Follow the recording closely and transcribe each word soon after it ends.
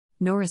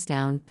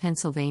Norristown,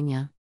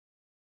 Pennsylvania.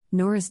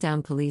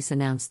 Norristown police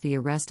announced the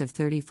arrest of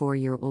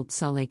 34-year-old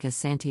Suleika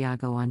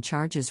Santiago on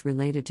charges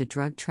related to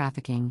drug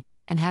trafficking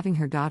and having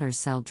her daughters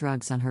sell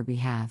drugs on her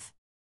behalf.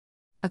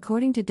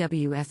 According to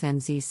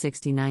WFMZ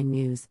 69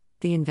 News,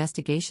 the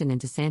investigation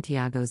into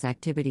Santiago's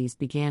activities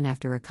began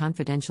after a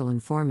confidential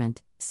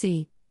informant,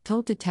 C,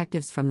 told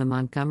detectives from the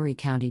Montgomery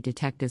County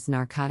Detectives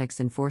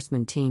Narcotics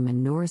Enforcement Team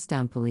and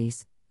Norristown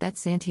Police that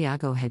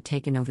Santiago had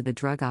taken over the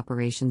drug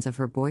operations of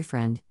her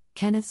boyfriend,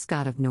 Kenneth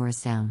Scott of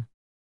Norristown.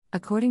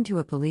 According to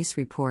a police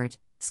report,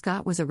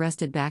 Scott was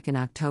arrested back in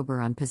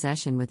October on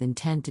possession with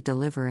intent to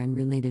deliver and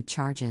related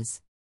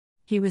charges.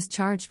 He was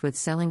charged with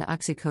selling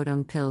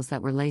oxycodone pills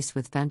that were laced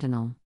with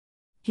fentanyl.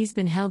 He's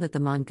been held at the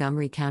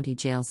Montgomery County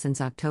Jail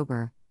since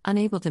October,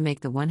 unable to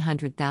make the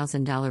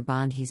 $100,000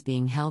 bond he's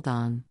being held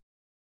on.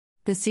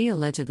 The C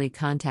allegedly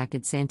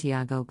contacted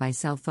Santiago by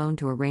cell phone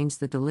to arrange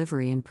the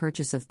delivery and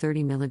purchase of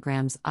 30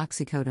 mg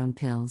oxycodone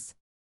pills.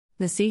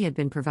 The C had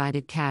been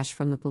provided cash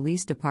from the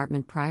police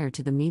department prior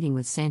to the meeting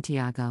with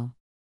Santiago.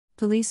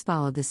 Police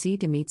followed the C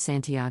to meet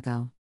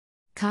Santiago.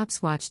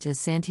 Cops watched as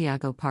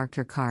Santiago parked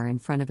her car in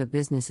front of a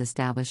business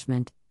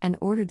establishment and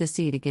ordered the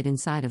C to get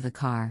inside of the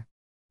car.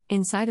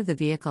 Inside of the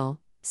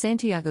vehicle,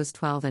 Santiago's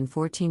 12 and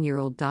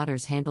 14-year-old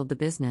daughters handled the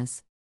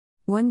business.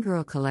 One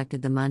girl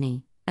collected the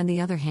money, and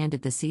the other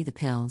handed the C the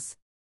pills.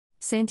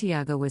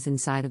 Santiago was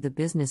inside of the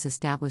business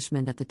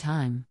establishment at the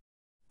time.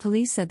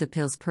 Police said the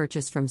pills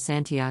purchased from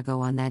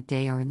Santiago on that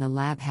day are in the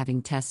lab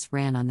having tests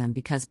ran on them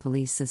because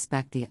police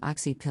suspect the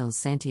oxy pills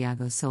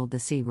Santiago sold the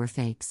C were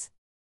fakes.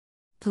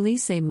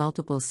 Police say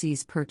multiple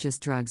C's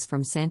purchased drugs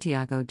from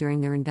Santiago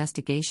during their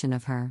investigation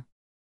of her.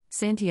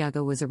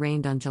 Santiago was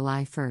arraigned on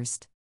July 1.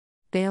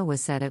 Bail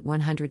was set at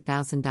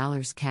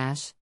 $100,000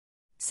 cash.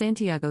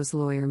 Santiago's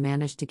lawyer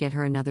managed to get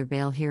her another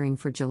bail hearing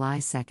for July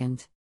 2.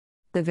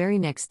 The very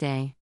next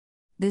day.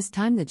 This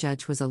time the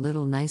judge was a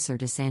little nicer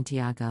to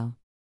Santiago.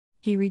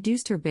 He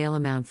reduced her bail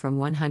amount from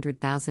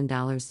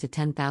 $100,000 to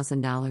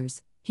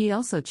 $10,000. He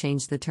also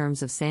changed the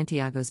terms of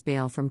Santiago's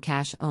bail from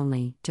cash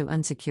only to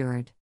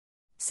unsecured.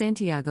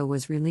 Santiago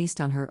was released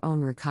on her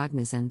own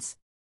recognizance.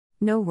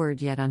 No word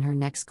yet on her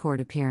next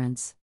court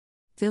appearance.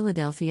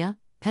 Philadelphia,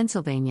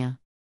 Pennsylvania.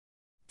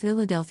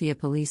 Philadelphia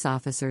police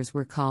officers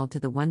were called to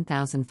the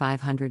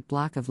 1500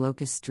 block of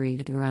Locust Street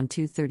at around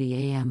 2:30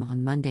 a.m.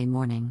 on Monday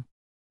morning.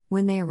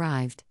 When they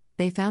arrived,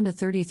 they found a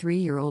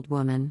 33-year-old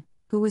woman,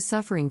 who was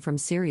suffering from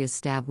serious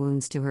stab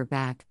wounds to her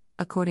back,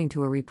 according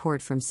to a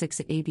report from 6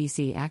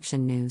 ABC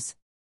Action News.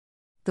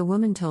 The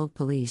woman told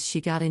police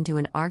she got into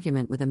an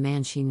argument with a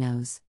man she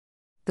knows.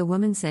 The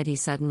woman said he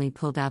suddenly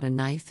pulled out a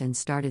knife and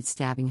started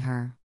stabbing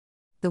her.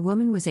 The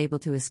woman was able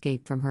to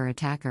escape from her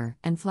attacker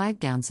and flagged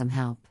down some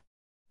help.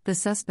 The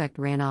suspect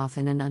ran off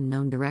in an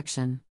unknown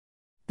direction.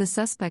 The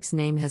suspect's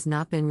name has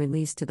not been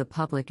released to the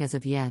public as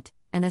of yet,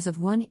 and as of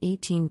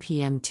 1:18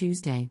 p.m.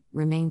 Tuesday,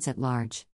 remains at large.